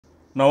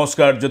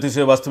নমস্কার,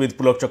 জ্যোতিষীয় বাস্তুবিদ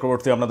পুলক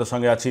চক্রবর্তী আপনাদের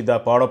সঙ্গে আছি দ্য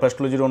পাওয়ার অফ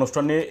অ্যাস্ট্রোলজির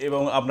অনুষ্ঠান নিয়ে।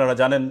 এবং আপনারা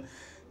জানেন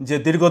যে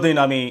দীর্ঘদিন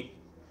আমি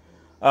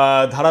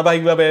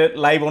ধারাবাহিকভাবে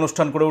লাইভ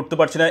অনুষ্ঠান করে উঠতে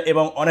পারছি না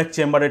এবং অনেক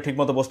চেম্বারে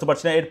ঠিকমতো বসতে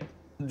পারছি না। এর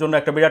জন্য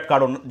একটা বিরাট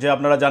কারণ যে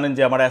আপনারা জানেন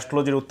যে আমার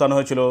অ্যাস্ট্রোলজির উত্থান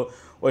হয়েছিল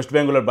ওয়েস্ট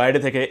বেঙ্গলের বাইরে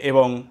থেকে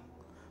এবং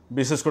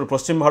বিশেষ করে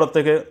পশ্চিম ভারত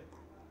থেকে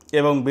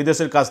এবং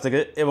বিদেশের কাছ থেকে,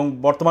 এবং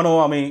বর্তমানেও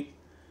আমি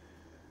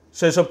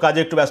সেই সব কাজে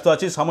একটু ব্যস্ত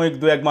আছি। সাময়িক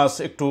 2-1 মাস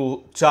একটু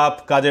চাপ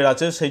কাজের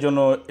আছে, সেই জন্য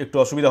একটু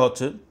অসুবিধা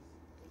হচ্ছে।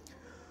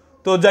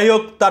 তো যাই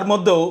হোক, তার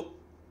মধ্যেও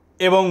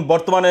এবং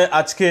বর্তমানে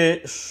আজকে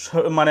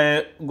মানে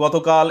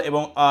গতকাল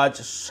এবং আজ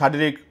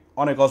শারীরিক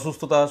অনেক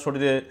অসুস্থতা,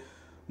 শরীরে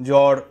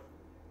জ্বর,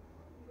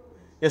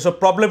 এসব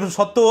প্রবলেম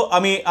সত্ত্বেও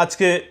আমি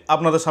আজকে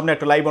আপনাদের সামনে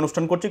একটা লাইভ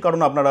অনুষ্ঠান করছি। কারণ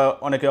আপনারা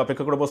অনেকে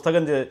অপেক্ষা করে বসে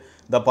থাকেন যে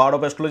দ্য পাওয়ার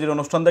অফ অ্যাস্ট্রোলজির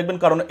অনুষ্ঠান দেখবেন,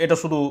 কারণ এটা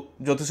শুধু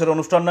জ্যোতিষের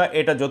অনুষ্ঠান না,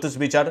 এটা জ্যোতিষ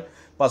বিচার,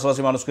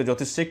 পাশাপাশি মানুষকে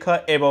জ্যোতিষ শিক্ষা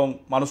এবং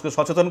মানুষকে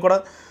সচেতন করা।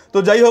 তো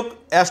যাই হোক,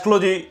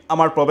 অ্যাস্ট্রোলজি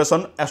আমার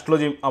প্রফেশন,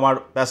 অ্যাস্ট্রোলজি আমার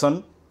প্যাশন,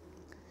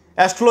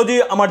 অ্যাস্ট্রোলজি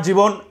আমার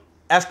জীবন।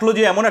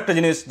 অ্যাস্ট্রোলজি এমন একটা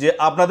জিনিস যে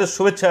আপনাদের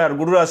শুভেচ্ছা আর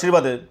গুরুর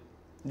আশীর্বাদে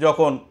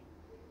যখন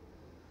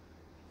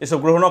এসব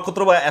গ্রহ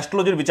নক্ষত্র বা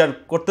অ্যাস্ট্রোলজির বিচার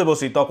করতে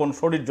বসি, তখন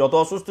শরীর যত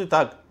অসুস্থই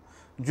থাক,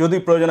 যদি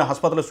প্রয়োজনে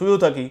হাসপাতালে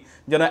শুয়েও থাকি,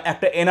 যেন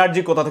একটা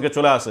এনার্জি কোথা থেকে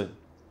চলে আসে।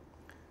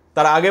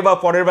 তার আগে বা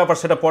পরের ব্যাপার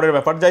সেটা পরের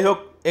ব্যাপার। যাই হোক,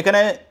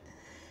 এখানে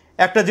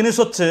একটা জিনিস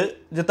হচ্ছে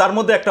যে তার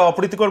মধ্যে একটা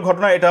অপ্রীতিকর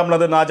ঘটনা, এটা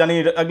আপনাদের না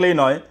জানিয়ে রাখলেই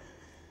নয়,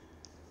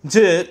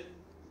 যে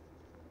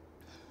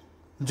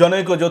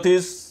জনৈক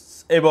জ্যোতিষ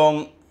এবং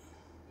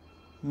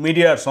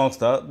মিডিয়ার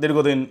সংস্থা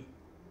দীর্ঘদিন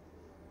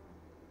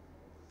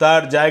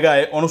তার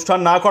জায়গায় অনুষ্ঠান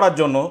না করার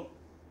জন্য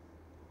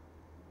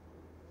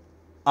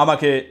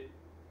আমাকে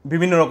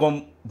বিভিন্ন রকম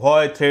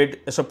ভয়, থ্রেড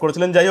এসব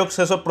করেছিলেন। যাই হোক,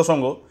 সেসব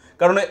প্রসঙ্গ,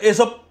 কারণ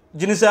এসব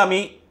জিনিসে আমি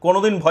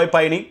কোনোদিন ভয়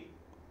পাইনি,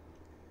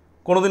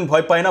 কোনোদিন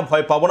ভয় পাই না,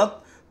 ভয় পাবো না।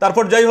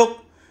 তারপর যাই হোক,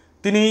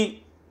 তিনি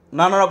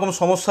নানা রকম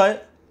সমস্যায়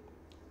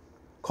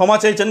ক্ষমা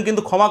চাইছেন,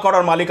 কিন্তু ক্ষমা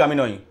করার মালিক আমি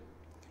নই।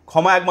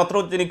 ক্ষমা একমাত্র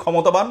যিনি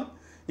ক্ষমতাবান,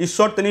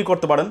 ঈশ্বর, তিনিই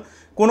করতে পারেন।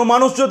 কোনো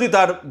মানুষ যদি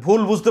তার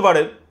ভুল বুঝতে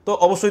পারে তো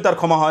অবশ্যই তার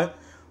ক্ষমা হয়।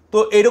 তো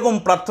এইরকম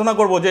প্রার্থনা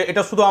করব যে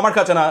এটা শুধু আমার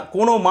কাছে না,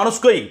 কোনো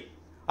মানুষকেই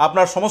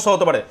আপনার সমস্যা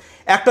হতে পারে।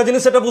 একটা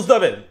জিনিস এটা বুঝতে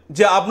হবে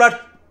যে আপনার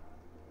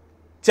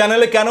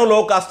চ্যানেলে কেন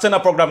লোক আসছে না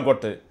প্রোগ্রাম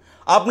করতে,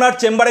 আপনার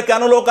চেম্বারে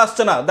কেন লোক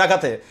আসছে না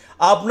দেখাতে,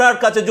 আপনার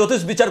কাছে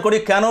জ্যোতিষ বিচার করি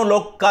কেন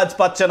লোক কাজ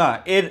পাচ্ছে না,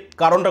 এর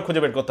কারণটা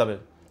খুঁজে বের করতে হবে।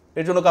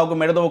 এর জন্য কাউকে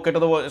মেরে দেবো, কেটে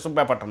দেবো, এসব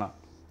ব্যাপারটা না।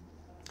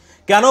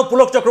 কেন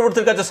পুলক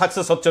চক্রবর্তীর কাছে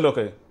সাকসেস হচ্ছে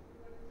লোকে?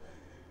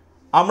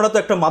 আমরা তো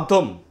একটা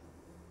মাধ্যম।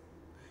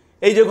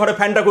 এই যে ঘরে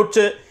ফ্যানটা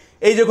ঘুরছে,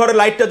 এই যে ঘরে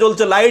লাইটটা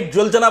জ্বলছে, লাইট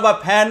জ্বলছে না বা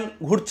ফ্যান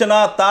ঘুরছে না,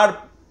 তার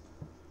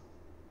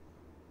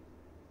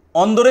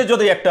অন্দরে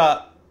যদি একটা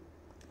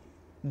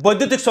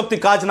বৈদ্যুতিক শক্তি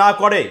কাজ না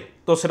করে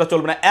তো সেটা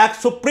চলবে না। এক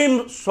সুপ্রিম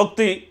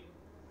শক্তি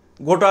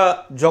গোটা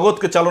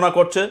জগৎকে চালনা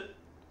করছে।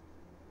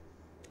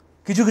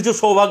 কিছু কিছু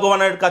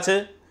সৌভাগ্যবানের কাছে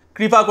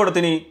কৃপা করে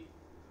তিনি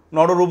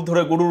নররূপ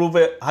ধরে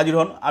গুরুরূপে হাজির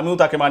হন। আমিও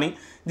তাকে মানি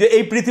যে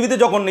এই পৃথিবীতে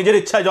যখন নিজের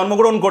ইচ্ছায়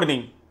জন্মগ্রহণ করিনি,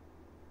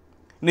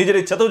 নিজের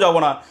ইচ্ছাতেও যাব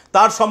না,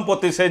 তার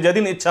সম্পত্তি সে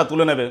যেদিন ইচ্ছা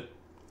তুলে নেবে।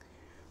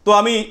 তো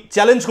আমি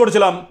চ্যালেঞ্জ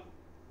করেছিলাম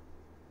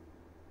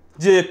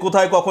যে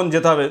কোথায় কখন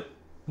যেতে হবে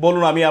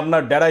বলুন, আমি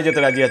আপনার ডেরায় যেতে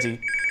রাজি আছি,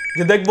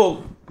 যে দেখব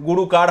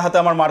গুরু কার হাতে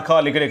আমার মার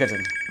খাওয়া লিখে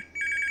রেখেছেন।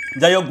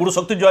 যাই হোক, গুরু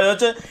শক্তির জয়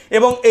হয়েছে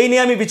এবং এই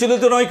নিয়ে আমি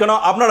বিচলিত নই। কেন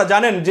আপনারা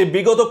জানেন যে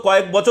বিগত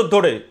কয়েক বছর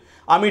ধরে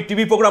আমি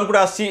টিভি প্রোগ্রাম করে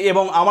আসছি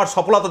এবং আমার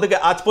সফলতা থেকে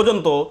আজ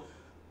পর্যন্ত,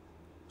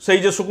 সেই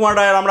যে সুকুমার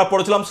রায়ের আমরা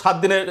পড়েছিলাম 7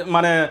 দিনের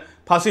মানে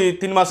ফাঁসি,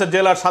 3 মাসের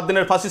জেল আর 7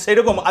 দিনের ফাঁসি, সেই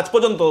রকম আজ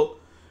পর্যন্ত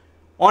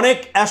অনেক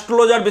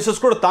অ্যাস্ট্রোলজার, বিশেষ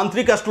করে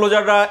তান্ত্রিক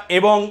অ্যাস্ট্রোলজাররা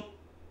এবং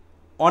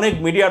অনেক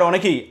মিডিয়ার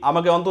অনেকেই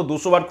আমাকে অন্তত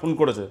 200 বার খুন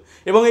করেছে।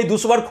 এবং এই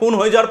 200 বার খুন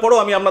হয়ে যাওয়ার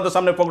পরেও আমি আপনাদের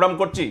সামনে প্রোগ্রাম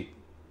করছি।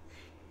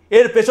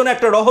 এর পেছনে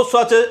একটা রহস্য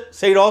আছে,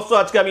 সেই রহস্য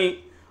আজকে আমি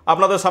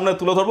আপনাদের সামনে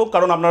তুলে ধরবো।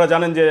 কারণ আপনারা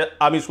জানেন যে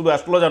আমি শুধু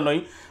অ্যাস্ট্রোলজার নই,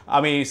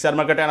 আমি শেয়ার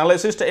মার্কেট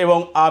অ্যানালাইসিস্ট এবং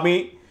আমি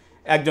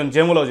একজন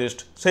জেমোলজিস্ট।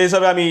 সেই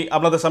হিসাবে আমি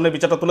আপনাদের সামনে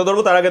বিচারটা তুলে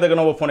ধরবো। তার আগে দেখে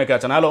নেবো ফোনে কে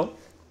আছেন। হ্যালো।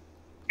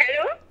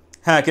 হ্যালো।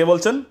 হ্যাঁ, কে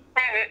বলছেন?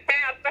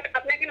 হ্যাঁ,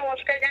 আপনাকে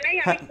নমস্কার জানাই।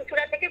 আমি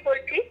ত্রিপুরা থেকে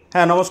বলছি।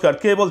 হ্যাঁ নমস্কার,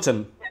 কে বলছেন?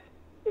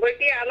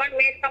 বলছি আমার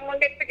মেয়ের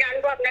সম্বন্ধে একটু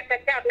জানবো আপনার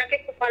কাছে। আপনাকে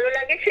খুব ভালো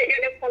লাগে, সেই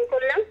জন্য ফোন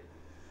করলাম।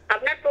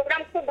 আপনার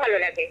প্রোগ্রাম খুব ভালো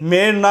লাগে।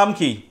 মেয়ের নাম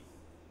কি?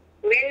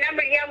 মেয়ের নাম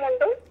রিয়া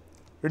মন্ডল।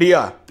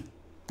 রিয়া?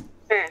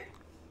 হ্যাঁ।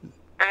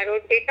 আর ওর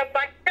ডেট অফ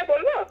বার্থটা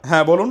বলবো?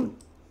 হ্যাঁ বলুন।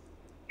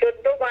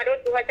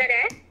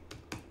 14/12/2001।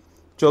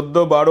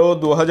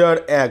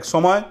 14/12/2001।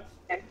 সময়?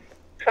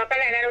 সকাল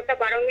 11টা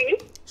 12 মিনিট।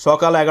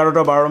 সকাল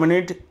 11টা 12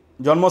 মিনিট।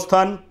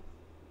 জন্মস্থান?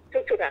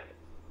 চুচুড়া।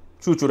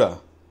 চুচুড়া।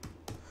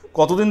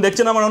 কতদিন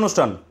দেখছেন আমার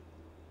অনুষ্ঠান?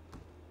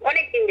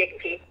 অনেকদিন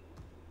দেখছি,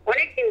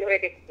 অনেকদিন ধরে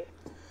দেখছি।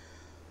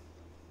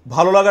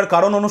 ভালো লাগার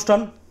কারণ অনুষ্ঠান?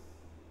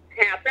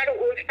 হ্যাঁ, আপনার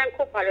অনুষ্ঠান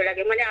খুব ভালো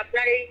লাগে। মানে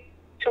আপনার এই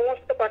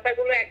সমস্ত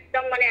কথাগুলো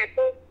একদম মানে এত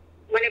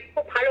মানে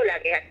খুব ভালো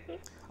লাগে আর কি।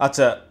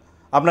 আচ্ছা,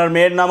 আপনার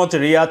মেয়ের নাম হচ্ছে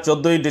রিয়া,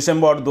 14ই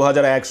ডিসেম্বর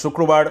 2001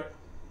 শুক্রবার,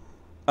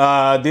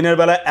 দিনের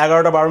বেলা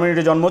 11টা 12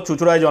 মিনিটে জন্ম,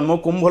 চুচুড়ায় জন্ম,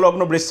 কুম্ভ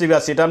লগ্ন, বৃশ্চিক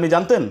রাশি। এটা আপনি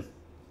জানতেন?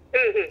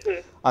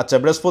 আচ্ছা,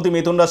 বৃহস্পতি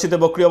মিথুন রাশিতে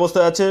বক্রী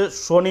অবস্থায় আছে,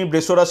 শনি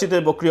বৃষ রাশিতে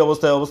বক্রী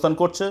অবস্থায় অবস্থান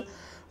করছে।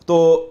 তো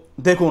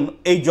দেখুন,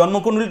 এই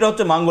জন্মকুণ্ডলীটা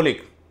হচ্ছে মাঙ্গলিক।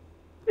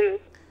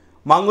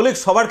 মাঙ্গলিক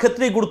সবার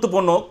ক্ষেত্রেই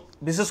গুরুত্বপূর্ণ,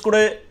 বিশেষ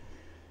করে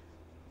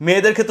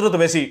মেয়েদের ক্ষেত্রে তো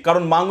বেশি,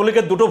 কারণ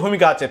মাঙ্গলিকের দুটো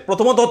ভূমিকা আছে।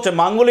 প্রথমত হচ্ছে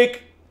মাঙ্গলিক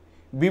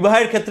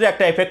বিবাহের ক্ষেত্রে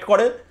একটা এফেক্ট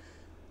করে,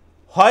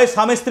 হয়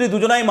স্বামী স্ত্রী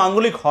দুজনাই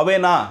মাঙ্গলিক হবে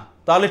না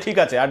তাহলে ঠিক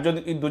আছে, আর যদি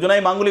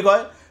দুজনাই মাঙ্গলিক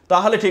হয়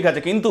তাহলে ঠিক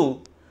আছে। কিন্তু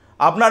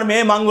আপনার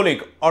মেয়ে মাঙ্গলিক,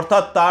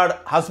 অর্থাৎ তার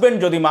হাজব্যান্ড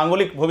যদি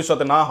মাঙ্গলিক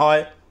ভবিষ্যতে না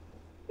হয়,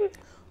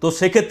 তো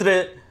সেক্ষেত্রে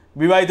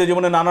বিবাহিত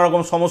জীবনে নানা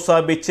রকম সমস্যা,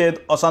 বিচ্ছেদ,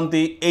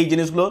 অশান্তি, এই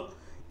জিনিসগুলো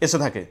এসে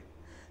থাকে।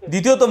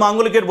 দ্বিতীয়ত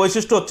মাঙ্গলিকের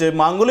বৈশিষ্ট্য হচ্ছে,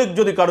 মাঙ্গলিক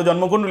যদি কারো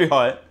জন্মকুণ্ডলী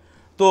হয়,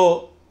 তো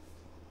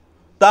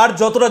তার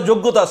যতটা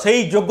যোগ্যতা, সেই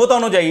যোগ্যতা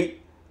অনুযায়ী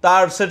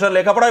তার সেটা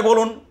লেখাপড়ায়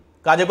বলুন,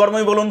 কাজে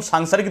কর্মই বলুন,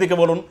 সাংসারিক দিকে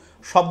বলুন,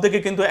 সব দিকে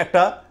কিন্তু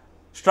একটা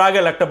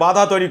স্ট্রাগল, একটা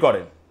বাধা তৈরি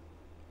করে।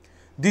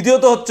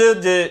 দ্বিতীয়ত হচ্ছে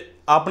যে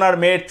আপনার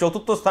মেয়ের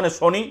চতুর্থ স্থানে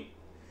শনি,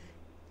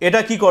 এটা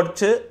কি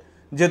করছে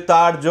যে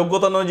তার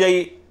যোগ্যতা অনুযায়ী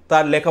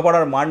তার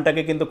লেখাপড়ার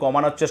মানটাকে কিন্তু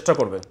কমানোর চেষ্টা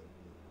করবে,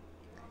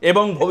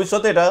 এবং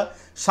ভবিষ্যতে এটা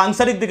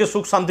সাংসারিক দিকে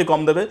সুখ শান্তি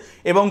কম দেবে।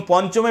 এবং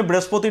পঞ্চমে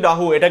বৃহস্পতি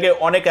রাহু, এটাকে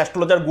অনেক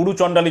অ্যাস্ট্রোলজার গুরু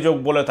চণ্ডালী যোগ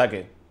বলে থাকে।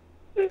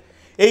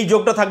 এই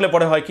যোগটা থাকলে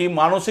পরে হয় কি,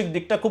 মানসিক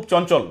দিকটা খুব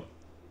চঞ্চল।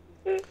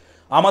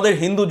 আমাদের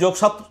হিন্দু যোগ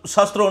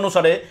শাস্ত্র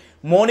অনুসারে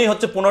মনই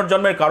হচ্ছে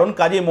পুনর্জন্মের কারণ,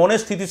 কাজে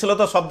মনের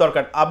স্থিতিশীলতা সব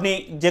দরকার। আপনি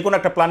যে কোনো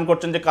একটা প্ল্যান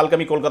করছেন যে কালকে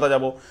আমি কলকাতা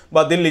যাব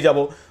বা দিল্লি যাব,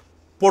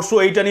 পরশু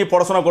এইটা নিয়ে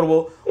পড়াশোনা করব,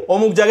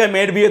 অমুক জায়গায়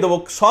মেয়ের বিয়ে দেবো,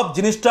 সব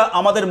জিনিসটা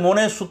আমাদের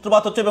মনের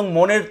সূত্রপাত হচ্ছে এবং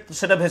মনের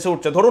সেটা ভেসে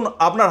উঠছে। ধরুন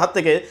আপনার হাত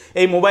থেকে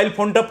এই মোবাইল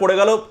ফোনটা পড়ে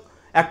গেল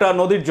একটা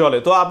নদীর জলে,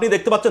 তো আপনি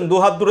দেখতে পাচ্ছেন দু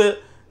হাত দূরে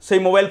সেই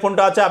মোবাইল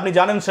ফোনটা আছে, আপনি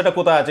জানেন সেটা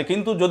কোথায় আছে,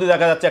 কিন্তু যদি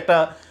দেখা যাচ্ছে একটা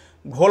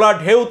ঘোলা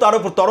ঢেউ, তার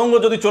উপর তরঙ্গ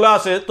যদি চলে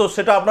আসে, তো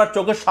সেটা আপনার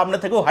চোখের সামনে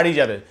থেকেও হারিয়ে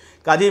যাবে।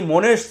 কাজেই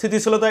মনের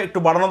স্থিতিশীলতা একটু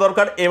বাড়ানো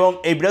দরকার। এবং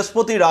এই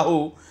বৃহস্পতি রাহু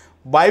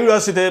বায়ু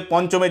রাশিতে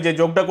পঞ্চমে যে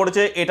যোগটা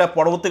করেছে, এটা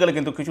পরবর্তীকালে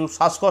কিন্তু কিছু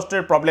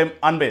শ্বাসকষ্টের প্রবলেম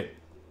আনবে।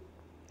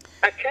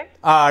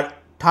 আর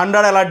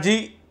ঠান্ডার অ্যালার্জি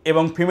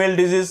এবং ফিমেল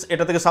ডিজিজ,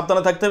 এটা থেকে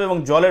সাবধানে থাকতে হবে, এবং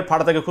জলের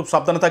ফাটা থেকে খুব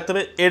সাবধানে থাকতে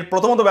হবে। এর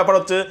প্রথমত ব্যাপার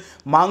হচ্ছে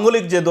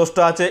মাঙ্গলিক যে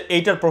দোষটা আছে,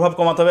 এইটার প্রভাব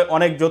কমাতে হবে।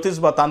 অনেক জ্যোতিষ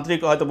বা তান্ত্রিক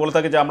হয়তো বলে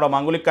থাকে যে আমরা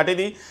মাঙ্গলিক কাটিয়ে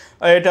দিই,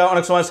 এটা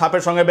অনেক সময়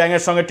সাপের সঙ্গে,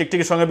 ব্যাঙের সঙ্গে,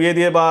 টিকটিকির সঙ্গে বিয়ে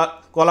দিয়ে, বা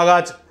কলা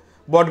গাছ,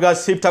 বট গাছ,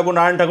 শিব ঠাকুর,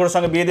 নারায়ণ ঠাকুরের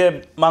সঙ্গে বিয়ে দিয়ে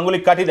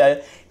মাঙ্গলিক কাটিয়ে দেয়।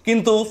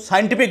 কিন্তু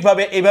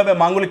সায়েন্টিফিকভাবে এইভাবে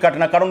মাঙ্গলিক কাটে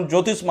না, কারণ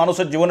জ্যোতিষ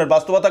মানুষের জীবনের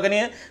বাস্তবতাকে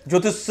নিয়ে,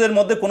 জ্যোতিষের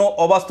মধ্যে কোনো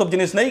অবাস্তব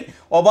জিনিস নেই।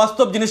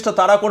 অবাস্তব জিনিসটা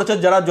তারা করেছে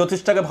যারা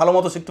জ্যোতিষটাকে ভালো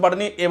মতো শিখতে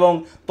পারেনি এবং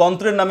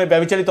তন্ত্রের নামে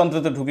ব্যভিচারী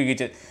তন্ত্রতে ঢুকে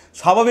গেছে।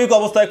 স্বাভাবিক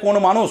অবস্থায় কোনো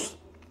মানুষ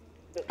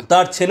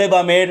তার ছেলে বা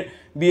মেয়ের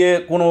বিয়ে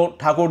কোনো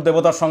ঠাকুর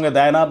দেবতার সঙ্গে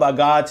দেয় না, বা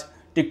গাছ,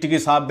 টিকটিকি,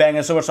 সাপ, ব্যাঙ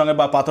এসবের সঙ্গে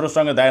বা পাথরের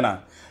সঙ্গে দেয় না।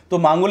 তো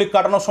মাঙ্গলিক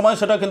কাটানোর সময়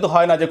সেটা কিন্তু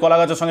হয় না যে কলা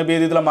গাছের সঙ্গে বিয়ে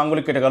দিয়ে দিলাম,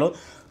 মাঙ্গলিক কেটে গেল।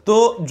 তো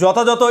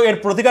যথাযথ এর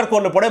প্রতিকার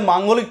করলে পরে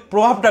মাঙ্গলিক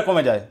প্রভাবটা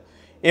কমে যায়।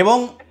 এবং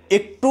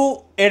একটু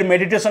এর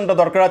মেডিটেশনটা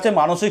দরকার আছে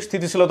মানসিক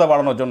স্থিতিশীলতা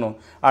বাড়ানোর জন্য,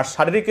 আর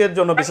শারীরিকের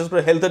জন্য, বিশেষ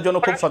করে হেলথের জন্য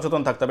খুব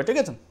সচেতন থাকতে হবে। ঠিক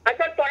আছে,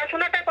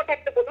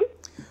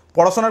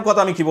 পড়াশোনার কথা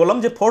আমি কি বললাম,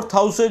 যে ফোর্থ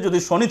হাউসে যদি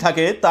শনি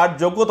থাকে, তার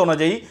যোগ্যতা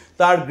অনুযায়ী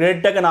তার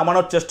গ্রেডটাকে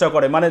নামানোর চেষ্টা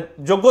করে, মানে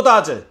যোগ্যতা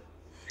আছে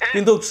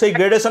কিন্তু সেই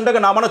গ্রেডেশনটাকে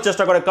নামানোর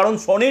চেষ্টা করে, কারণ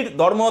শনির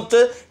ধর্ম হচ্ছে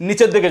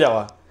নিচের দিকে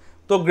যাওয়া।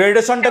 তো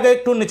গ্রেডেশনটাকে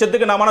একটু নিচের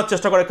দিকে নামানোর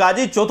চেষ্টা করে।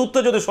 কাজেই চতুর্থে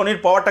যদি শনির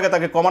পাওয়ারটাকে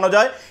তাকে কমানো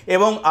যায়,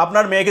 এবং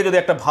আপনার মেয়েকে যদি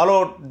একটা ভালো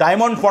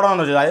ডায়মন্ড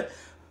পড়ানো যায়,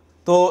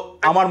 তো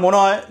আমার মনে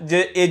হয় যে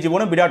এই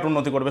জীবনে বিরাট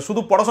উন্নতি করবে।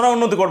 শুধু পড়াশোনা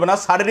উন্নতি করবে না,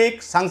 শারীরিক,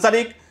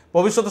 সাংসারিক,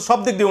 ভবিষ্যতে সব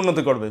দিক দিয়ে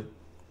উন্নতি করবে।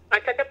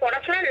 আচ্ছা,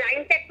 পড়াশোনার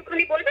লাইনটা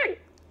একটুখানি বলবেন?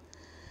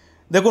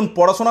 দেখুন,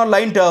 পড়াশোনার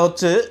লাইনটা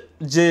হচ্ছে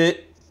যে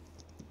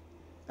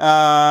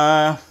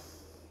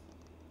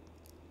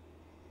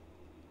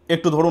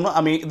একটু ধরুন,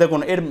 আমি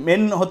দেখুন এর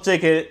মেন হচ্ছে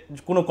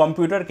কোনো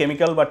কম্পিউটার,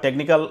 কেমিক্যাল বা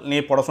টেকনিক্যাল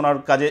নিয়ে পড়াশোনার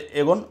কাজে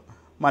এগোন,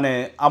 মানে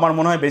আমার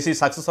মনে হয় বেশি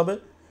সাকসেস হবে।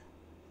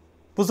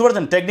 বুঝতে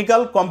পারছেন,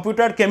 টেকনিক্যাল,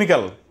 কম্পিউটার,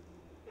 কেমিক্যাল।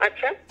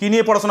 আচ্ছা, কি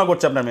নিয়ে পড়াশোনা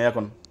করছে আপনার মেয়ে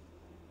এখন?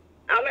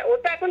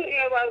 ওটা এখন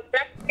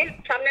ক্লাস 12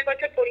 সামনের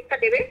বছর পরীক্ষা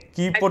দেবে।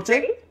 কি পড়ছে?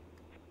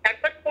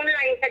 তারপর কোন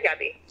লাইনটা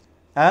যাবে?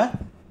 হ্যাঁ,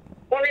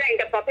 কোন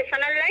লাইনটা,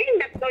 প্রফেশনাল লাইন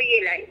না তো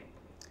ইয়ে লাইন?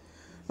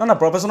 না,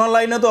 প্রফেশনাল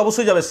লাইনে তো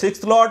অবশ্যই যাবে।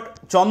 6th লর্ড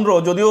চন্দ্র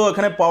যদিও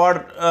এখানে পাওয়ার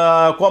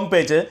কম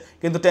পেয়েছে,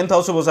 কিন্তু 10th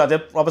হাউসে বসে আছে,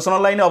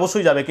 প্রফেশনাল লাইনে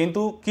অবশ্যই যাবে।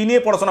 কিন্তু কি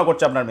নিয়ে পড়াশোনা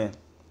করছে আপনার মেয়ে?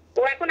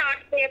 ও এখন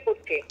আর্টস নিয়ে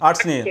পড়ছে।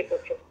 আর্টস নিয়ে?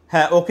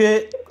 হ্যাঁ, ওকে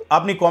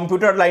আপনি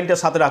কম্পিউটার লাইনটা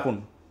সাথে রাখুন।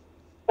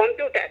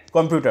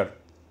 কম্পিউটার।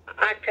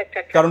 আচ্ছা,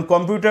 কারণ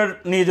কম্পিউটার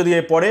নিয়ে যদি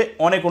এ পড়ে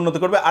অনেক উন্নতি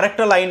করবে।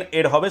 আরেকটা লাইন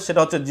এর হবে, সেটা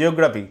হচ্ছে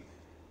জিওগ্রাফি।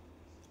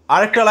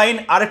 আরেকটা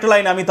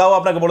লাইন আমি তাও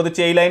আপনাকে বলে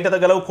দিচ্ছি, এই লাইনটাতে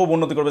গেলেও খুব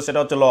উন্নতি করবে, সেটা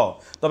হচ্ছে ল।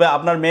 তবে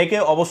আপনার মেয়েকে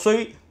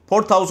অবশ্যই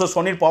 4th হাউসে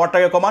শনির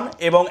পাওয়ারটাকে কমান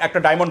এবং একটা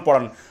ডায়মন্ড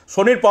পড়ান।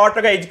 শনির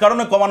পাওয়ারটাকে এই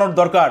কারণে কমানোর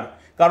দরকার,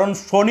 কারণ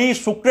শনি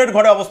শুক্রের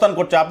ঘরে অবস্থান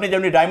করছে। আপনি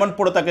যেমনি ডায়মন্ড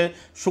পড়ে তাকে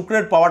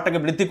শুক্রের পাওয়ারটাকে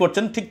বৃদ্ধি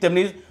করছেন, ঠিক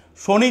তেমনি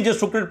শনি যে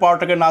শুক্রের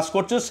পাওয়ারটাকে নাশ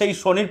করছে, সেই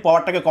শনির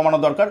পাওয়ারটাকে কমানো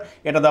দরকার।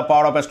 এটা দ্য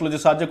পাওয়ার অফ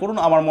অ্যাস্ট্রোলজির সাহায্য করুন।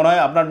 আমার মনে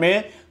হয় আপনার মেয়ে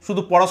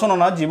শুধু পড়াশোনা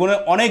না, জীবনে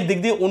অনেক দিক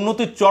দিয়ে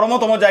উন্নতির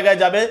চরমতম জায়গায়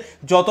যাবে।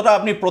 যতটা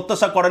আপনি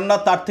প্রত্যাশা করেন না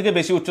তার থেকে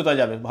বেশি উচ্চতায়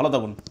যাবে। ভালো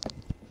থাকুন।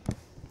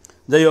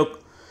 যাই হোক,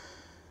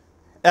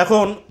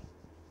 এখন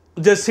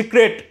যে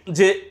সিক্রেট,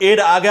 যে এর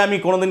আগে আমি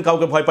কোনোদিন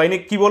কাউকে ভয় পাইনি,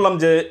 কি বললাম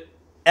যে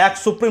এক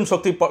সুপ্রিম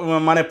শক্তি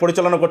মানে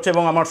পরিচালনা করছে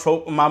এবং আমার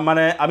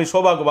মানে আমি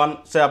সৌভাগ্যবান,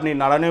 সে আপনি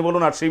নারায়ণই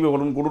বলুন আর শিবই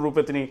বলুন,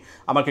 গুরুরূপে তিনি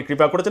আমাকে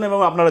কৃপা করেছেন। এবং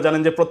আপনারা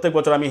জানেন যে প্রত্যেক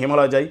বছর আমি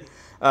হিমালয় যাই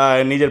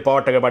নিজের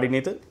পাওয়ারটাকে বাড়িয়ে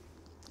নিতে।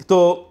 তো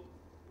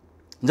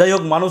যাই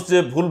হোক, মানুষ যে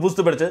ভুল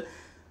বুঝতে পেরেছে,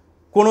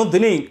 কোনো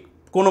দিনই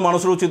কোনো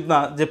মানুষের উচিত না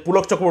যে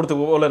পুলক চক্রবর্তী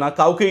বলে না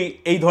কাউকেই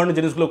এই ধরনের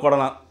জিনিসগুলো করা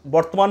না।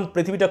 বর্তমান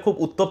পৃথিবীটা খুব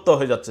উত্তপ্ত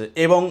হয়ে যাচ্ছে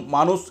এবং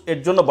মানুষ এর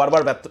জন্য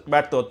বারবার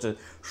ব্যর্থ হচ্ছে।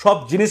 সব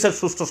জিনিসের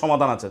সুষ্ঠু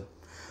সমাধান আছে।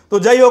 তো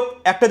যাই হোক,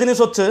 একটা জিনিস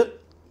হচ্ছে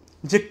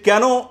যে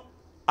কেন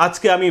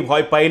আজকে আমি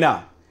ভয় পাই না,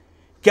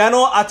 কেন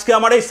আজকে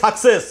আমার এই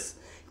সাকসেস,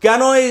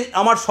 কেন এই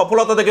আমার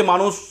সফলতা থেকে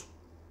মানুষ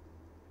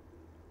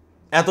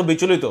এত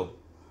বিচলিত,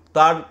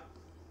 তার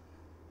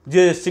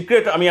যে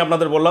সিক্রেট আমি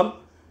আপনাদের বললাম।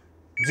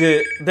 যে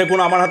দেখুন,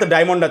 আমার হাতে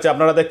ডায়মন্ড আছে,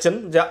 আপনারা দেখছেন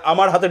যে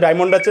আমার হাতে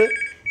ডায়মন্ড আছে।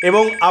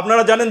 এবং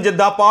আপনারা জানেন যে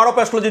দ্য পাওয়ার অফ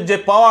অ্যাস্ট্রোলজির যে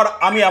পাওয়ার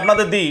আমি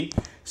আপনাদের দিই,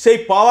 সেই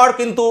পাওয়ার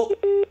কিন্তু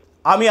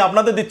আমি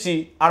আপনাদের দিচ্ছি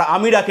আর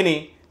আমি রাখিনি,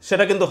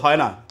 সেটা কিন্তু হয়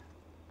না।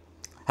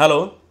 হ্যালো,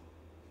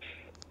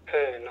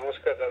 হ্যাঁ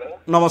নমস্কার দাদা।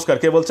 নমস্কার,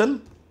 কে বলছেন?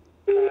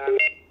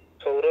 আমি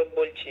সৌরভ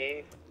বলছি,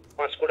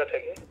 পাঁশকুড়া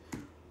থেকে।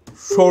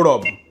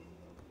 সৌরভ,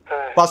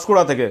 হ্যাঁ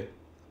পাঁশকুড়া থেকে।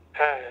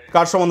 হ্যাঁ,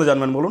 কার সম্বন্ধে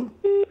জানবেন বলুন?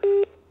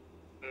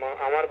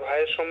 আমার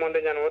ভাইয়ের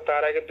সম্বন্ধে জানবো,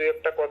 তার আগে দুই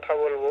একটা কথা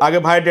বলবো। আগে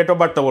ভাইয়ের ডেট অফ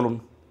বার্থটা বলুন।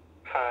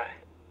 হ্যাঁ,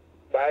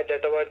 ভাইয়ের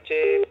ডেট অফ বার্থ হচ্ছে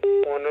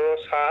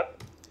 15/7/2000।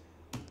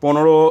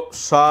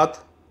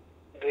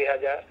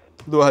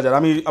 15/7/2000।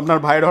 আমি আপনার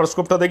ভাইয়ের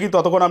হরস্কোপটা দেখি,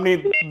 ততক্ষণ আপনি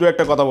দু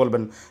একটা কথা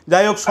বলবেন।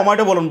 যাই হোক,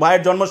 সময়টা বলুন,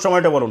 ভাইয়ের জন্মের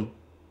সময়টা বলুন।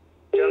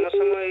 জন্ম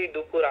সময়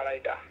দুপুর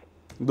 2:30টা।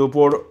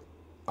 দুপুর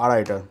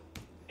 2:30টা।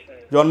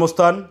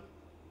 জন্মস্থান?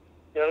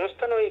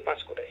 জন্মস্থান ওই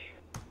পাঁশকুড়ায়।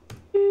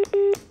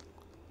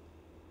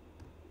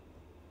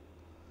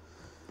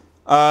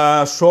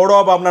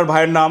 সৌরভ আপনার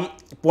ভাইয়ের নাম।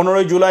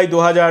 15 জুলাই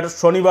 2000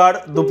 শনিবার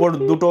দুপুর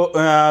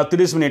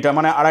 2:30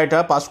 মানে 2:30,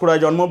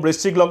 পাঁশকুড়ায় জন্ম।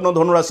 বৃশ্চিক লগ্ন,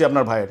 ধনুরাশি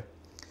আপনার ভাইয়ের।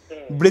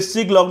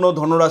 বৃশ্চিক লগ্ন,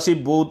 ধনুরাশি,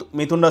 বুধ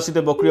মিথুন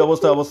রাশিতে বক্রী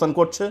অবস্থায় অবস্থান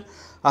করছে।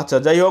 আচ্ছা,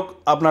 যাই হোক,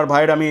 আপনার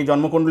ভাইয়ের আমি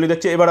জন্মকুণ্ডলী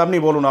দেখছি। এবার আপনি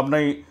বলুন, আপনি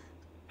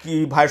কি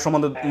ভাইয়ের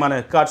সম্বন্ধে মানে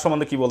কার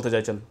সম্বন্ধে কি বলতে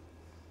চাইছেন?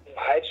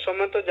 ভাইয়ের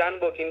সম্বন্ধে তো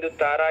জানবো, কিন্তু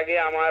তার আগে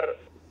আমার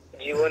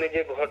জীবনে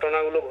যে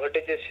ঘটনাগুলো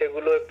ঘটেছে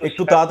সেগুলো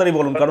একটু তাড়াতাড়ি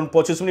বলুন, কারণ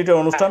 25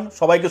 মিনিটের অনুষ্ঠান,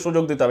 সবাইকে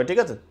সুযোগ দিতে হবে,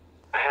 ঠিক আছে?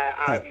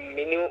 হ্যাঁ,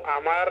 মিনিমাম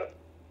আমার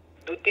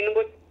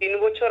 2-3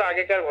 বছর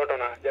আগেকার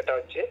ঘটনা, যেটা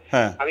হচ্ছে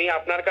আমি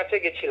আপনার কাছে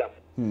গেছিলাম,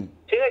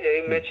 ঠিক আছে,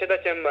 এই মেছেদা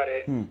চেম্বারে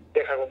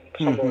দেখা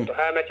সম্ভবত,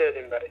 হ্যাঁ মেছেদা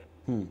চেম্বারে।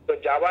 তো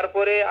যাবার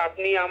পরে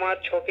আপনি আমার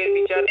ছকের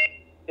বিচার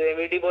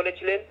রেমেডি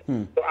বলেছিলেন।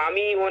 তো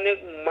আমি অনেক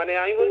মানে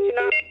আমি বলছি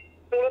না,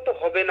 এগুলো তো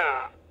হবে না,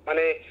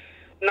 মানে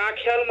না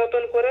খেয়াল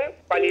মতন করে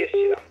পালিয়ে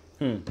এসেছিলাম।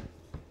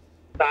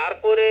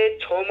 তারপরে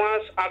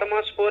 6-8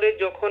 মাস পরে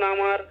যখন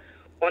আমার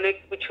অনেক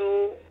কিছু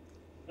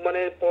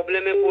মানে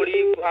প্রবলেমে পড়ি,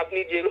 আপনি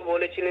যেগুলো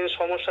বলেছিলেন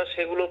সমস্যা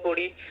সেগুলো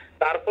পড়ি,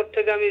 তারপর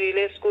থেকে আমি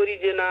রিয়েলাইজ করি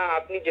যে না,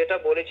 আপনি যেটা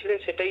বলেছিলেন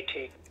সেটাই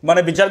ঠিক,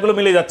 মানে বিচারগুলো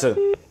মিলে যাচ্ছে।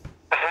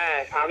 হ্যাঁ,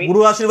 আমি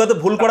গুরু আশীর্বাদে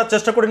ভুল করার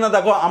চেষ্টা করি না।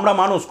 দেখো, আমরা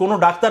মানুষ, কোনো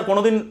ডাক্তার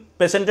কোনোদিন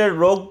পেশেন্টের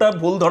রোগটা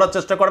ভুল ধরার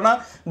চেষ্টা করে না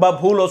বা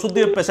ভুল ওষুধ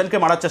দিয়ে পেশেন্টকে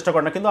মারার চেষ্টা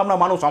করে না, কিন্তু আমরা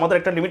মানুষ, আমাদের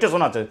একটা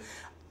লিমিটেশন আছে।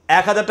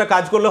 1000টা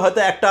কাজ করলে হয়তো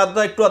একটা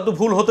আধটা একটু আধটু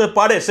ভুল হতে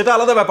পারে, সেটা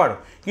আলাদা ব্যাপার।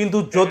 কিন্তু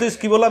জ্যোতিষ,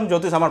 কি বললাম,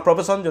 জ্যোতিষ আমার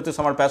প্রফেশন, জ্যোতিষ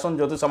আমার প্যাশন,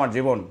 জ্যোতিষ আমার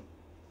জীবন,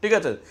 ঠিক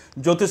আছে?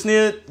 জ্যোতিষ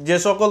নিয়ে যে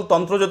সকল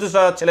তন্ত্র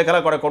জ্যোতিষরা ছেলে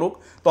খেলা করুক,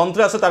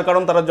 তন্ত্রে আসে তার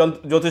কারণ তারা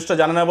জ্যোতিষটা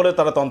জানে না বলে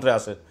তারা তন্ত্রে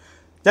আসে।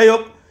 যাই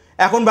হোক,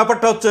 এখন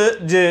ব্যাপারটা হচ্ছে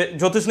যে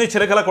জ্যোতিষ নিয়ে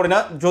ছেলে খেলা করি না,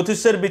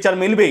 জ্যোতিষের বিচার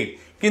মিলবেই।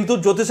 কিন্তু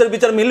জ্যোতিষের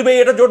বিচার মিলবেই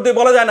এটা জোর দিয়ে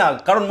বলা যায় না,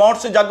 কারণ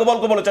মহর্ষি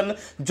যাজ্ঞবল্ক্য বলেছেন,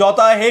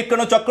 যথা হে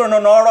কেন চক্র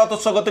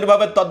নরতস্য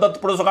গতির্ভাবে তদ্দৎ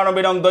পুরুষকার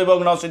বিরং দৈবং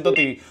ন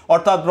সিদ্ধতি।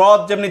 অর্থাৎ রথ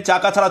যেমনি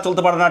চাকা ছাড়া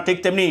চলতে পারে না, ঠিক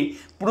তেমনি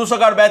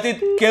পুরুষকার ব্যতীত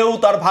কেউ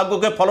তার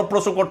ভাগ্যকে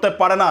ফলপ্রসূ করতে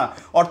পারে না।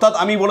 অর্থাৎ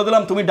আমি বলে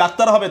দিলাম, তুমি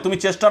ডাক্তার হবে, তুমি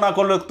চেষ্টা না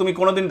করলে তুমি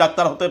কোনোদিন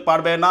ডাক্তার হতে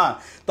পারবে না।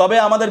 তবে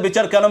আমাদের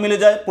বিচার কেন মিলে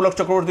যায়, পুলক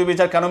চক্রবর্তীর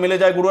বিচার কেন মিলে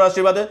যায় গুরুর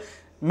আশীর্বাদে?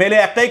 মেলে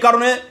একটাই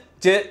কারণে,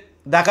 যে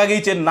দেখা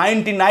গিয়েছে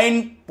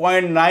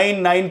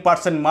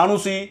 99.99%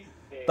 মানুষই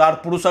তার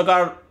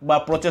পুরুষাকার বা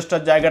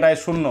প্রচেষ্টার জায়গাটায়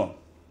শূন্য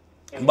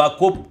বা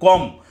খুব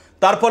কম,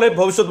 তার ফলে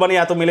ভবিষ্যৎবাণী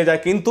এত মিলে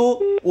যায়। কিন্তু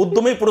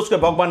উদ্যমী পুরুষকে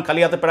ভগবান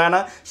খালি হাতে পায় না।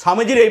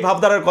 স্বামীজির এই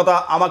ভাবধারার কথা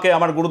আমাকে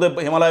আমার গুরুদেব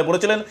হিমালয়ে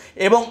বলেছিলেন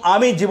এবং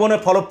আমি জীবনে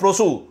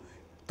ফলপ্রসূ।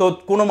 তো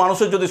কোনো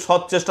মানুষের যদি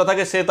সৎ চেষ্টা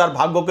থাকে, সে তার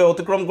ভাগ্যকে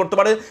অতিক্রম করতে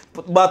পারে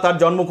বা তার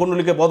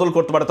জন্মকুণ্ডলীকে বদল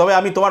করতে পারে। তবে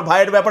আমি তোমার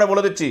ভাইয়ের ব্যাপারে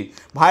বলে দিচ্ছি,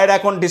 ভাইয়ের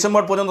এখন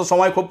ডিসেম্বর পর্যন্ত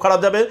সময় খুব খারাপ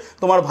যাবে।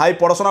 তোমার ভাই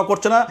পড়াশোনা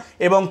করছে না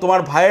এবং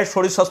তোমার ভাইয়ের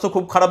শরীর স্বাস্থ্য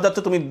খুব খারাপ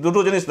যাচ্ছে। তুমি দুটো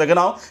জিনিস দেখে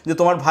নাও, যে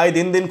তোমার ভাই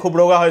দিন দিন খুব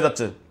রোগা হয়ে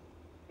যাচ্ছে।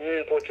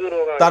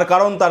 তার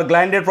কারণ তার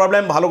গ্ল্যান্ডের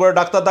প্রবলেম, ভালো করে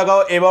ডাক্তার দেখাও।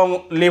 এবং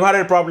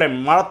লিভারের প্রবলেম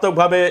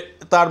মারাত্মকভাবে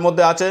তার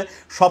মধ্যে আছে।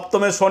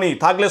 সপ্তমে শনি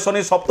থাকলে,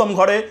 শনি সপ্তম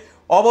ঘরে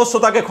অবশ্য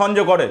তাকে খঞ্জ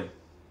করে।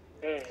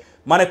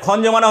 মানে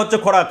খঞ্জে মানে হচ্ছে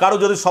খোড়া। কারো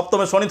যদি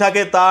সপ্তমে শনি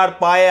থাকে তার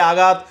পায়ে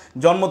আঘাত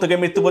জন্ম থেকে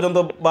মৃত্যু পর্যন্ত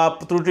বা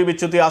ত্রুটি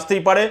বিচ্যুতি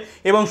আসতেই পারে।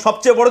 এবং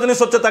সবচেয়ে বড় জিনিস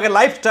হচ্ছে তাকে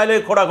লাইফস্টাইলে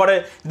খোড়া করে।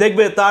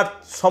 দেখবে তার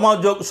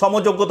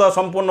সমযোগ্যতা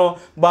সম্পন্ন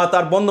বা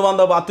তার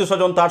বন্ধুবান্ধব আত্মীয়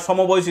স্বজন তার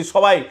সমবয়সী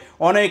সবাই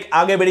অনেক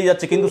আগে বেরিয়ে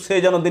যাচ্ছে, কিন্তু সে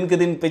যেন দিনকে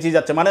দিন পেছিয়ে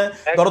যাচ্ছে। মানে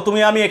ধরো তুমি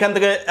আমি এখান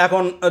থেকে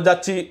এখন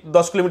যাচ্ছি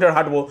 10 কিলোমিটার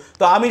হাঁটবো,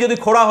 তো আমি যদি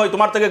খোড়া হই,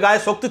 তোমার থেকে গায়ে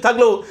শক্তি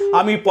থাকলেও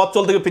আমি পথ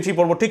চল থেকে পিছিয়ে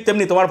পড়বো। ঠিক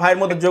তেমনি তোমার ভাইয়ের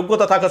মধ্যে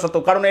যোগ্যতা থাকা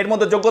সত্ত্বেও, কারণ এর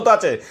মধ্যে যোগ্যতা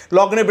আছে,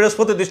 লগ্নে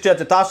বৃহস্পতি দৃষ্টি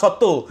আছে, তা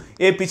সত্ত্বেও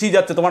এ পিছিয়ে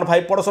যাচ্ছে। তোমার ভাই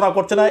পড়াশোনা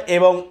করছে না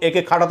এবং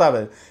একে খাটাতে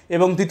হবে।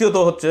 এবং দ্বিতীয়ত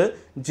হচ্ছে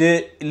যে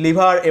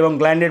লিভার এবং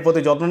গ্ল্যান্ডের প্রতি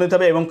যত্ন নিতে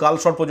হবে এবং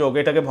কালসর্পযোগ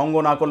এটাকে ভঙ্গ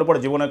না করলে পরে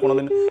জীবনে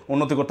কোনোদিন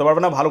উন্নতি করতে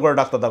পারবে না। ভালো করে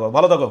ডাক্তার থাকো,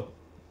 ভালো থাকো।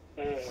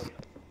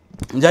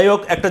 যাই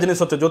হোক, একটা জিনিস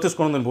হচ্ছে জ্যোতিষ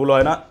কোনোদিন ভুল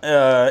হয় না।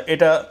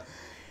 এটা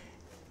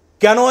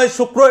কেন এই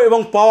শুক্র এবং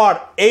পাওয়ার,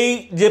 এই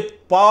যে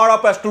পাওয়ার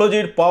অফ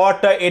অ্যাস্ট্রোলজির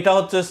পাওয়ারটা, এটা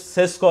হচ্ছে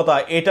শেষ কথা।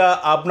 এটা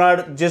আপনার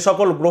যে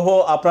সকল গ্রহ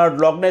আপনার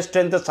লগ্নের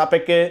স্ট্রেংথের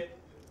সাপেক্ষে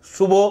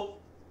শুভ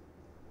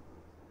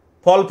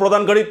ফল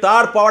প্রদানকারী,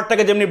 তার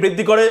পাওয়ারটাকে যেমনি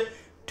বৃদ্ধি করে,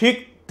 ঠিক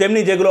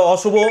তেমনি যেগুলো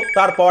অশুভ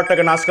তার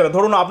পাওয়ারটাকে নাশ করে।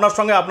 ধরুন আপনার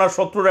সঙ্গে আপনার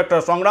শত্রুর একটা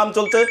সংগ্রাম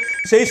চলছে,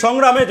 সেই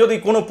সংগ্রামে যদি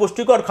কোনো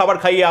পুষ্টিকর খাবার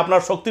খাইয়ে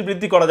আপনার শক্তি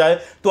বৃদ্ধি করা যায়,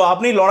 তো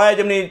আপনি লড়াইয়ে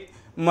যেমনি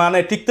মানে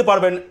টিকতে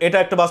পারবেন, এটা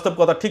একটা বাস্তব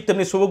কথা। ঠিক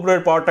তেমনি শুভ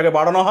গ্রহের পাওয়ারটাকে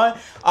বাড়ানো হয়।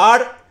 আর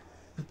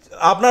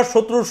আপনার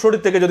শত্রুর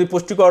শরীর থেকে যদি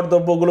পুষ্টিকর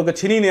দ্রব্যগুলোকে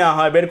ছিনিয়ে নেওয়া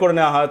হয়, বের করে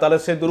নেওয়া হয়, তাহলে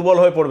সে দুর্বল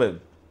হয়ে পড়বে।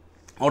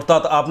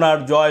 অর্থাৎ আপনার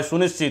জয়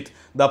সুনিশ্চিত।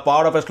 দ্য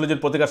পাওয়ার অফ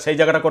অ্যাস্ট্রোলজির প্রতিকার সেই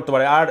জায়গাটা করতে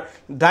পারে। আর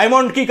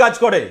ডায়মন্ড কি কাজ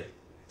করে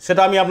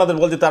সেটা আমি আপনাদের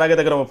বলছি, তার আগে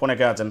দেখেন আমার ফোনে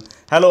কে আছেন।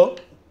 হ্যালো।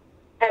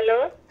 হ্যালো,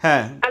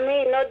 হ্যাঁ, আমি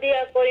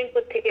নদিয়া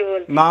করিমপুর থেকে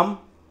বলছি। নাম?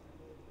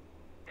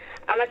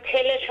 আমার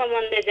ছেলের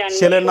সম্বন্ধে জানবো।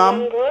 ছেলের নাম?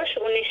 সুমন ঘোষ,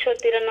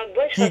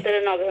 1993,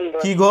 17 নভেম্বর।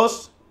 কি ঘোষ?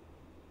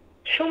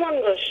 সুমন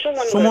ঘোষ।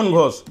 সুমন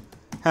ঘোষ।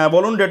 হ্যাঁ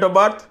বলুন, ডেট অফ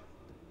বার্থ?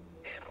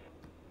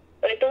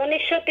 ওই তো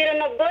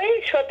 1993,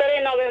 17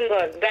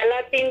 নভেম্বর, বেলা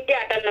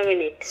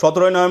 3:58।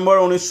 17 নভেম্বর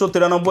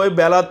 1993,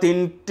 বেলা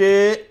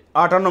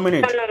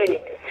 3:58।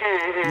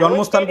 হ্যাঁ হ্যাঁ।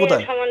 জন্মস্থান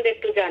কোথায়? সম্বন্ধে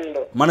একটু জানবো।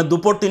 মানে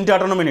দুপুর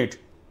 3:58।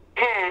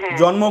 হ্যাঁ হ্যাঁ।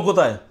 জন্ম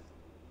কোথায়?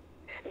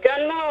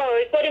 জন্ম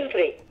ওই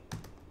করিমপুরে,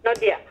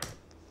 নদিয়া।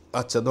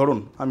 আচ্ছা ধরুন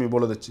আমি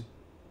বলে দিচ্ছি।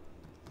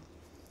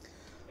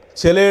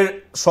 ছেলের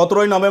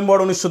 17 নভেম্বর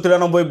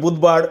 1993,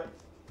 বুধবার,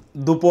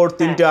 দুপুর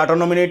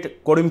 3:58,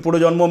 করিমপুরে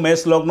জন্ম,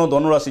 মেষ লগ্ন,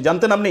 ধনুরাশি।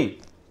 জানতেন আপনি?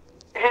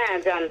 হ্যাঁ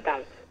জানতাম।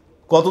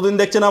 কতদিন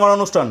দেখছেন আমার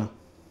অনুষ্ঠান?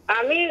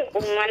 আমি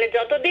মানে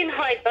যতদিন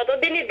হয়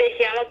ততদিনই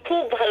দেখি, আমার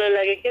খুব ভালো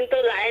লাগে, কিন্তু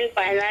লাইন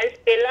পাই না।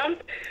 পেলাম,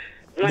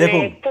 মানে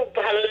খুব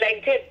ভালো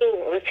লাগছে। একটু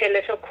ছেলে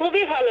সব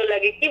খুবই ভালো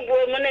লাগে, কি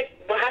মানে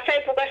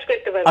ভাষায় প্রকাশ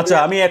করতে পারবো। আচ্ছা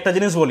আমি একটা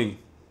জিনিস বলি।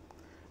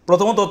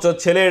 প্রথমত হচ্ছে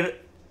ছেলের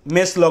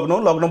মেষ লগ্ন,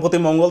 লগ্নপতি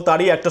মঙ্গল,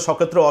 তারই একটা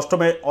সক্ষেত্র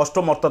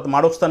অষ্টম অর্থাৎ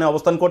মারক স্থানে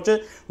অবস্থান করছে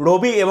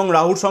রবি এবং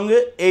রাহুর সঙ্গে।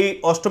 এই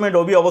অষ্টমে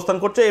রবি অবস্থান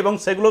করছে এবং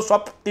সেগুলো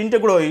সব তিনটে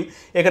গ্রহই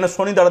এখানে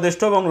শনি দ্বারা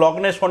দৃষ্ট এবং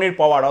লগ্নে শনির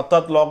পাওয়ার,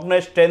 অর্থাৎ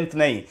লগ্নের স্ট্রেংথ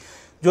নেই।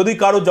 যদি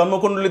কারো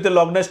জন্মকুণ্ডলিতে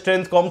লগ্নের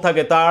স্ট্রেংথ কম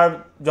থাকে, তার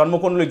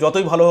জন্মকুণ্ডলী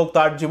যতই ভালো হোক,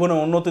 তার জীবনে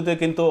উন্নতিতে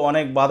কিন্তু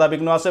অনেক বাধা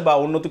বিঘ্ন আসে, বা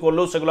উন্নতি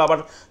করলেও সেগুলো আবার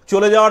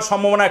চলে যাওয়ার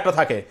সম্ভাবনা একটা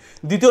থাকে।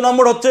 দ্বিতীয়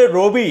নম্বর হচ্ছে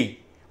রবি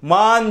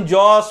মান,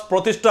 যশ,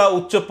 প্রতিষ্ঠা,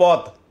 উচ্চ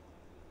পদ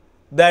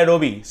দেয়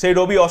রবি। সেই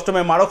রবি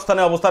অষ্টমে মারক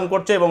স্থানে অবস্থান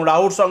করছে এবং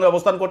রাহুর সঙ্গে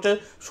অবস্থান করছে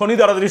শনি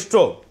দ্বারা দৃষ্ট।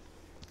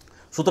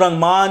 সুতরাং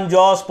মান,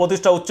 যশ,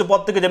 প্রতিষ্ঠা, উচ্চপদ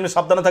থেকে যেমনি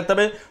সাবধানে থাকতে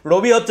হবে।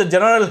 রবি হচ্ছে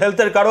জেনারেল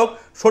হেলথের কারক,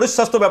 শরীর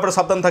স্বাস্থ্য ব্যাপারে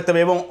সাবধানে থাকতে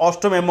হবে। এবং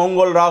অষ্টমে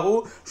মঙ্গল, রাহু,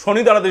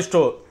 শনি দ্বারা দৃষ্ট।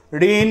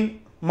 ঋণ,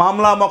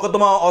 মামলা,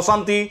 মকদ্দমা,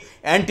 অশান্তি,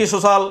 অ্যান্টি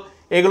সোশ্যাল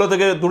এগুলো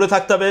থেকে দূরে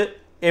থাকতে হবে।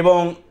 এবং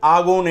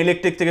আগুন,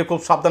 ইলেকট্রিক থেকে খুব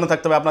সাবধানে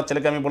থাকতে হবে। আপনার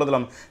ছেলেকে আমি বলে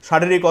দিলাম।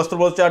 শারীরিক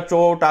অস্ত্রোপচার,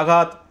 চোট,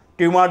 আঘাত,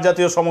 টিউমার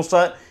জাতীয়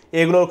সমস্যা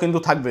এগুলো কিন্তু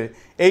থাকবে।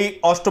 এই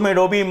অষ্টমে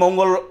রবি,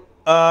 মঙ্গল,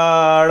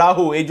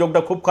 রাহু এই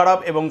যোগটা খুব খারাপ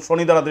এবং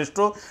শনি দ্বারা দৃষ্ট।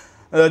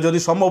 যদি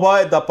সম্ভব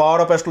হয় দ্য পাওয়ার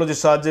অফ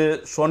অ্যাস্ট্রোলজির সাহায্যে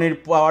শনির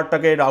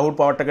পাওয়ারটাকে, রাহুর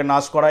পাওয়ারটাকে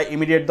নাশ করা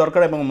ইমিডিয়েট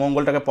দরকার এবং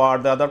মঙ্গলটাকে পাওয়ার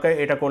দেওয়া দরকার।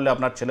 এটা করলে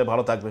আপনার ছেলে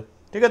ভালো থাকবে।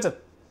 ঠিক আছে?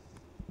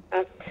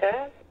 আচ্ছা।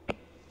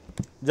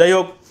 যাই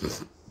হোক,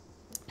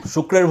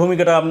 শুক্রের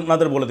ভূমিকাটা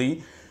আপনাদের বলে দিই।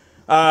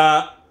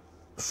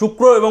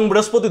 শুক্র এবং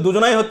বৃহস্পতি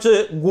দুজনাই হচ্ছে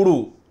গুরু।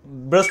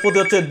 বৃহস্পতি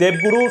হচ্ছে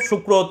দেবগুরু,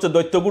 শুক্র হচ্ছে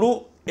দৈত্যগুরু।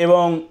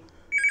 এবং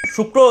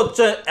শুক্র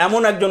হচ্ছে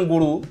এমন একজন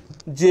গুরু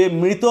যে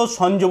মৃত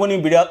সঞ্জীবনী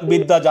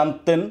বিদ্যা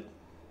জানতেন।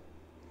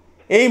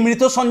 এই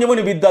মৃত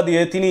সঞ্জীবনী বিদ্যা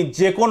দিয়ে তিনি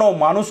যে কোনো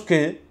মানুষকে,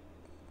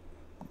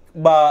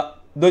 বা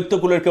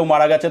দৈত্যকুলের কেউ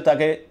মারা গেছে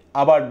তাকে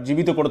আবার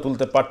জীবিত করে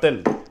তুলতে পারতেন।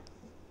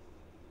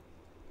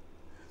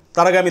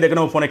 তার আগে আমি দেখে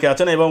নেব ফোনে কে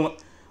আছেন, এবং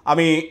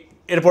আমি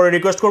এরপরে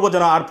রিকোয়েস্ট করবো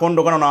যেন আর ফোন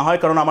ঢোকানো না হয়,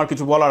 কারণ আমার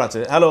কিছু বলার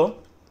আছে। হ্যালো।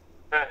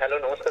 হ্যাঁ হ্যালো,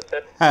 নমস্কার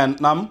স্যার। হ্যাঁ,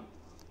 নাম?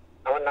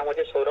 আমার নাম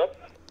হচ্ছে সৌরভ।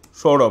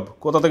 সৌরভ,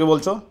 কোথা থেকে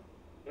বলছো?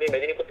 আমি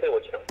মেদিনীপুর থেকে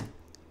বলছিলাম।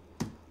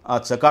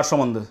 আচ্ছা, কার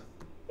সম্বন্ধে?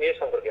 মেয়ের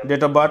সম্পর্কে।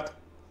 Date of birth?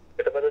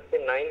 Date of birth হচ্ছে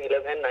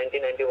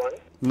 9/11/1991।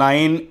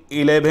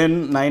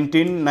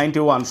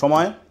 9/11/1991।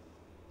 সময়?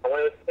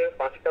 সময় হচ্ছে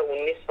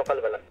 5:19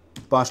 সকালবেলা।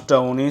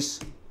 5:19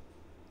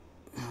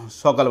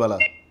 সকালবেলা।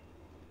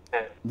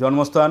 হ্যাঁ।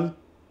 জন্মস্থান?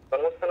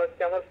 জন্মস্থান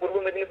হচ্ছে আমার পূর্ব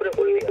মেদিনীপুরে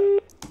হলদিয়া।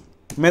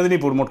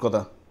 মেদিনীপুর মোট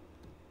কথা?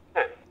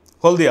 হ্যাঁ।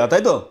 হলদিয়া,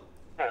 তাই তো?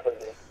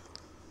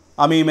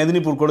 আমি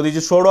মেদিনীপুর করে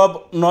দিয়েছি। সৌরভ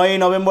 9ই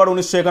নভেম্বর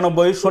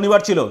 1991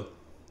 শনিবার ছিল,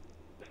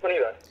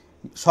 শনিবার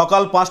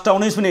সকাল 5টা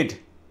 19 মিনিট,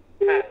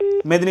 হ্যাঁ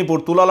মেদিনীপুর,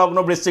 তুলা লগ্ন,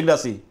 বৃশ্চিক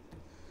রাশি।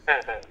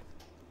 হ্যাঁ হ্যাঁ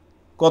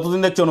কতদিন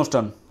দেখছো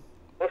অনুষ্ঠান?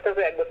 অনুষ্ঠান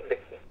তো 1 বছর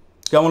দেখছি।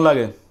 কেমন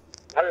লাগে?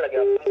 ভালো লাগে।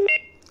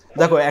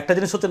 দেখো একটা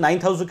জিনিস হচ্ছে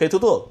 9th হাউসে কেতু,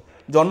 তো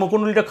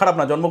জন্মকুণ্ডলীটা খারাপ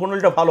না,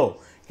 জন্মকুণ্ডলীটা ভালো,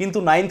 কিন্তু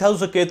 9th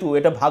হাউসে কেতু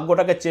এটা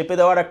ভাগ্যটাকে চেপে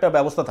দেওয়ার একটা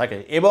ব্যবস্থা থাকে।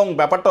 এবং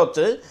ব্যাপারটা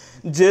হচ্ছে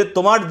যে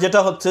তোমার যেটা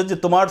হচ্ছে যে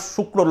তোমার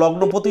শুক্র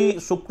লগ্নপতি,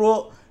 শুক্র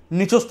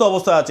নিচস্থ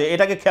অবস্থায় আছে,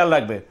 এটাকে খেয়াল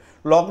রাখবে।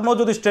 লগ্ন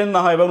যদি স্ট্রেংথ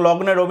না হয় এবং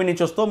লগ্নের রবি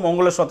নিচস্থ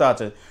মঙ্গলের সাথে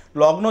আছে,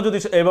 লগ্ন যদি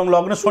এবং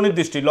লগ্নের শনির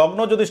দৃষ্টি, লগ্ন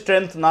যদি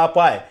স্ট্রেংথ না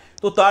পায়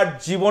তো তার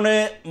জীবনে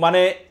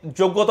মানে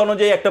যোগ্যতা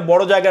অনুযায়ী একটা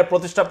বড় জায়গায়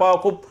প্রতিষ্ঠা পাওয়া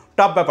খুব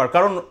টাফ ব্যাপার।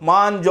 কারণ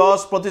মান,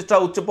 যশ, প্রতিষ্ঠা,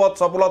 উচ্চপদ,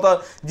 সফলতা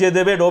যে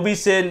দেবে রবি,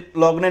 সে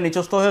লগ্নে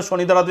নিচস্থ হয়ে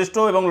শনি দ্বারা দৃষ্ট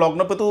এবং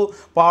লগ্নপেতু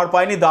পাওয়ার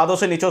পায়নি,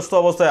 দ্বাদশে নিচস্থ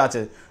অবস্থায়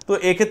আছে। তো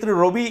এক্ষেত্রে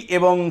রবি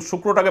এবং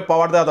শুক্রটাকে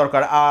পাওয়ার দেওয়া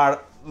দরকার। আর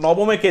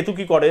নবমে কেতু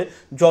কী করে,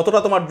 যতটা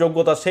তোমার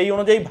যোগ্যতা সেই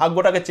অনুযায়ী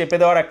ভাগ্যটাকে চেপে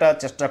দেওয়ার একটা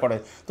চেষ্টা করে।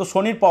 তো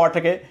শনির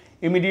পাওয়ারটাকে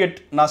ইমিডিয়েট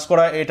নাশ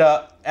করা এটা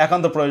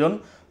একান্ত প্রয়োজন।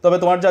 তবে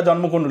তোমার যা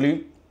জন্মকুণ্ডলী,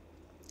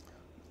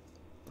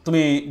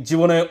 তুমি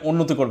জীবনে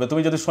উন্নতি করবে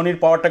তুমি যদি শনির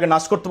পাওয়ারটাকে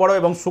নাশ করতে পারো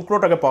এবং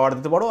শুক্রটাকে পাওয়ার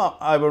দিতে পারো,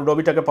 এবং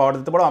রবিটাকে পাওয়ার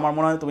দিতে পারো। আমার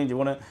মনে হয় তুমি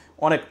জীবনে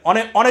অনেক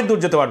অনেক অনেক দূর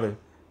যেতে পারবে।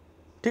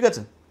 ঠিক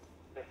আছে,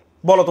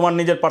 বলো তোমার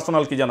নিজের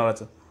পার্সোনাল কি জানার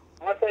আছে?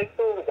 আমার তো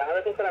একটু জানার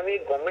আছে স্যার, আমি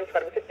গভর্নমেন্ট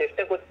সার্ভিসের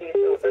চেষ্টা করছি,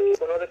 ওটা কি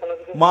কোনো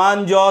কিছু? মান,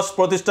 যশ,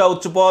 প্রতিষ্ঠা,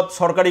 উচ্চপদ,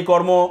 সরকারি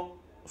কর্ম,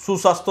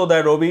 সুস্বাস্থ্য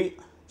দেয় রবি,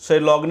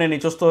 সেই লগ্নে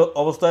নিচস্থ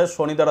অবস্থায়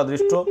শনি দ্বারা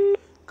দৃষ্ট,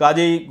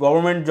 কাজেই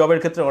গভর্নমেন্ট জবের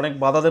ক্ষেত্রে অনেক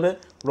বাধা দেবে।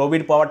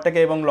 রবির পাওয়ারটাকে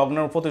এবং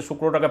লগ্নের প্রতি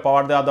শুক্রটাকে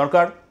পাওয়ার দেওয়া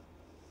দরকার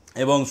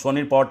এবং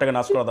শনির পাওয়ারটাকে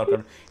নাশ করা দরকার।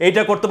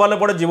 এইটা করতে পারলে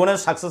পরে জীবনের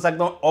সাকসেস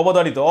একদম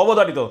অবধারিত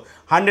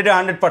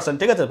 100%।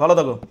 ঠিক আছে, ভালো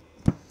থাকো।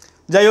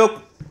 যাই হোক,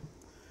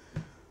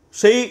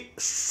 সেই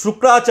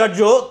শুক্রাচার্য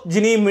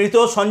যিনি মৃত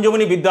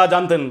সঞ্জীবনী বিদ্যা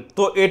জানতেন,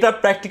 তো এটা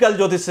প্র্যাকটিক্যাল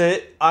জ্যোতিষে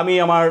আমি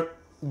আমার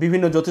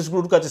বিভিন্ন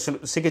জ্যোতিষগুরুর কাছে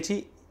শিখেছি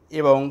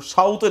এবং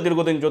সাউথে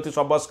দীর্ঘদিন জ্যোতিষ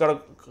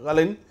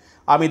অভ্যাসকালীন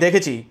আমি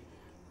দেখেছি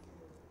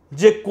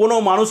যে কোনো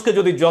মানুষকে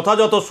যদি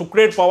যথাযথ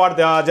শুক্রের পাওয়ার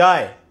দেওয়া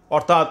যায়,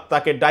 অর্থাৎ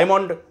তাকে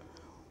ডায়মন্ড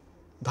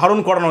ধারণ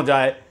করানো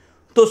যায়,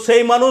 তো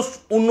সেই মানুষ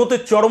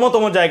উন্নতির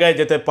চরমতম জায়গায়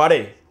যেতে পারে।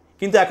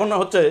 কিন্তু এখন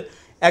হচ্ছে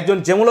একজন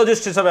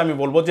জেমোলজিস্ট হিসাবে আমি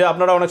বলবো যে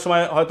আপনারা অনেক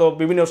সময় হয়তো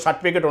বিভিন্ন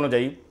সার্টিফিকেট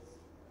অনুযায়ী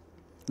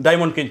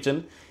ডায়মন্ড কিনছেন।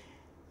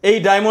 এই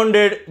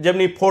ডায়মন্ডের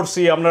যেমনি 4C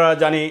আমরা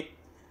জানি,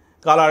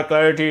 কালার,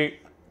 ক্ল্যারিটি,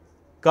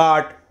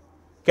 কাট,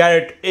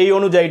 ক্যারেট, এই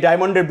অনুযায়ী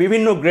ডায়মন্ডের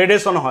বিভিন্ন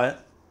গ্রেডেশন হয়।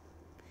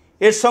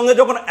 এর সঙ্গে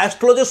যখন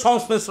অ্যাস্ট্রোলজির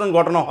সংমিশ্রণ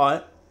ঘটানো হয়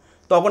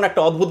তখন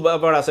একটা অদ্ভুত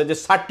ব্যাপার আছে যে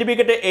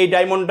সার্টিফিকেটে এই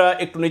ডায়মন্ডটা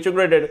একটু নিচু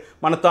গ্রেডের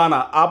মানে তা না,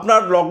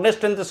 আপনার লগ্নের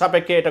স্ট্রেন্থের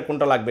সাপেক্ষে এটা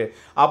কোনটা লাগবে।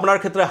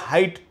 আপনার ক্ষেত্রে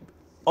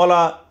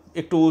হাইটওয়ালা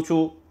একটু উঁচু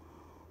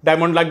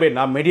ডায়মন্ড লাগবে,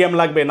 না মিডিয়াম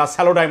লাগবে, না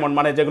স্যালো ডায়মন্ড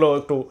মানে যেগুলো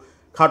একটু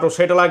খাটো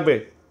সেটা লাগবে,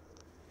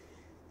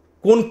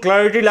 কোন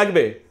ক্লারিটি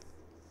লাগবে,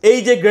 এই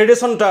যে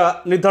গ্রেডেশনটা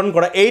নির্ধারণ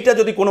করা, এইটা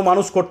যদি কোনো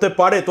মানুষ করতে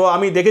পারে তো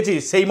আমি দেখেছি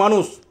সেই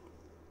মানুষ,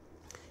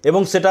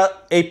 এবং সেটা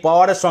এই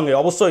পাওয়ারের সঙ্গে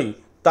অবশ্যই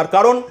তার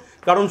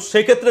কারণ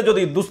সেক্ষেত্রে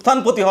যদি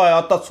দুস্থানপতি হয়,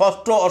 অর্থাৎ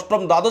ষষ্ঠ,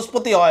 অষ্টম,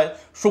 দ্বাদশপতি হয়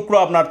শুক্র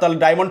আপনার, তাহলে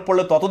ডায়মন্ড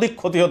পড়লে ততোধিক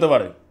ক্ষতি হতে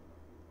পারে।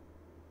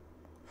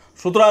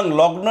 সুতরাং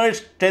লগ্নের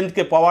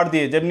স্ট্রেংথকে পাওয়ার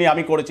দিয়ে যেমনি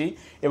আমি করেছি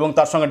এবং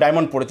তার সঙ্গে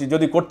ডায়মন্ড পড়েছি,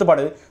 যদি করতে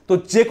পারে তো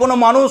যে কোনো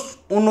মানুষ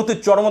উন্নতির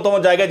চরমতম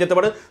জায়গায় যেতে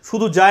পারে।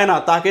 শুধু যায় না,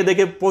 তাকে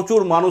দেখে প্রচুর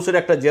মানুষের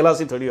একটা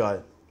জেলাসি তৈরি হয়,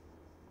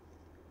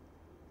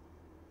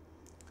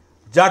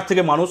 যার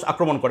থেকে মানুষ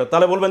আক্রমণ করে।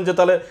 তাহলে বলবেন যে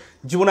তাহলে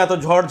জীবনে এত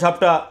ঝড়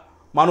ঝাপটা,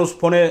 মানুষ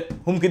ফোনে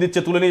হুমকি দিচ্ছে,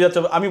 তুলে নিয়ে যাচ্ছে।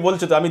 আমি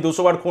বলছি তো, আমি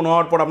 200 বার খুন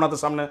হওয়ার পর আপনাদের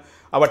সামনে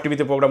আবার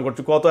টিভিতে প্রোগ্রাম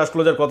করছি, কত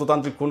অ্যাস্ট্রোলজার, কত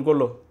তান্ত্রিক খুন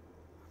করলো,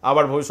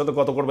 আবার ভবিষ্যতে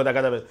কত করবে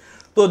দেখা যাবে।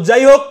 তো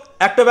যাই হোক,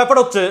 একটা ব্যাপার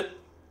হচ্ছে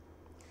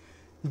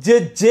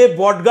যে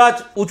বটগাছ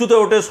উঁচুতে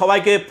ওঠে,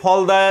 সবাইকে ফল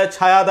দেয়,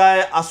 ছায়া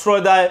দেয়,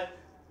 আশ্রয় দেয়,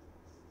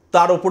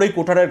 তার উপরেই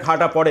কোঠারের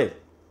ঘাটা পড়ে।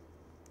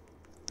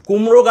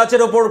 কুমড়ো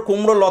গাছের ওপর,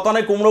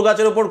 লতানে কুমড়ো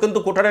গাছের ওপর কিন্তু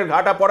কোঠারের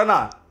ঘাটা পড়ে না।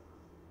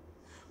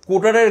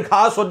 কোঠারের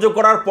ঘা সহ্য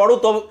করার পরও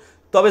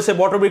তবে সে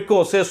বটবৃক্ষ,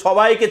 সে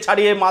সবাইকে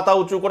ছাড়িয়ে মাথা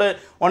উঁচু করে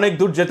অনেক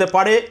দূর যেতে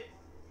পারে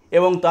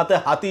এবং তাতে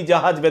হাতি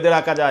জাহাজ বেঁধে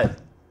রাখা যায়।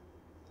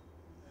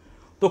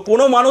 তো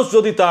কোনো মানুষ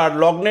যদি তার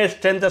লগ্নের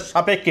স্ট্রেংথের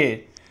সাপেক্ষে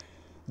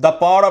দ্য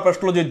পাওয়ার অফ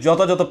অ্যাস্ট্রোলজির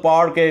যথাযথ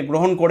পাওয়ারকে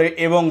গ্রহণ করে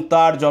এবং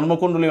তার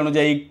জন্মকুণ্ডলী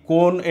অনুযায়ী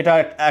কোন, এটা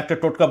একটা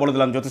টোটকা বলে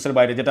দিলাম জ্যোতিষের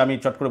বাইরে, যেটা আমি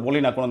চট করে বলি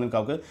না কোনোদিন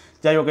কাউকে।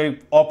 যাই হোক, এই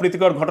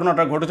অপ্রীতিকর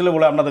ঘটনাটা ঘটেছিল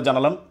বলে আপনাদের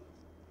জানালাম।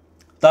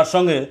 তার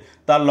সঙ্গে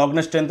তার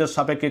লগ্নের স্ট্রেংথের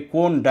সাপেক্ষে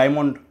কোন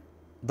ডায়মন্ড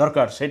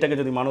দরকার সেটাকে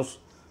যদি মানুষ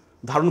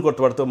ধারণ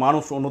করতে পারে তো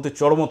মানুষ উন্নতির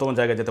চরমতম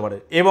জায়গায় যেতে পারে।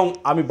 এবং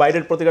আমি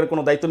বাইরের প্রতিকার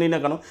কোনো দায়িত্ব নিই না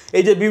কেন,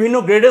 এই যে বিভিন্ন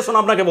গ্রেডেশন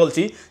আপনাকে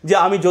বলছি যে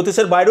আমি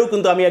জ্যোতিষের বাইরেও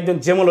কিন্তু আমি একজন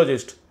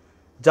জেমোলজিস্ট,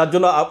 যার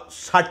জন্য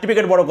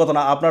সার্টিফিকেট বড় কথা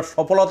না, আপনার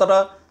সফলতাটা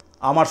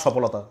আমার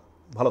সফলতা।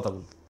 ভালো থাকুন।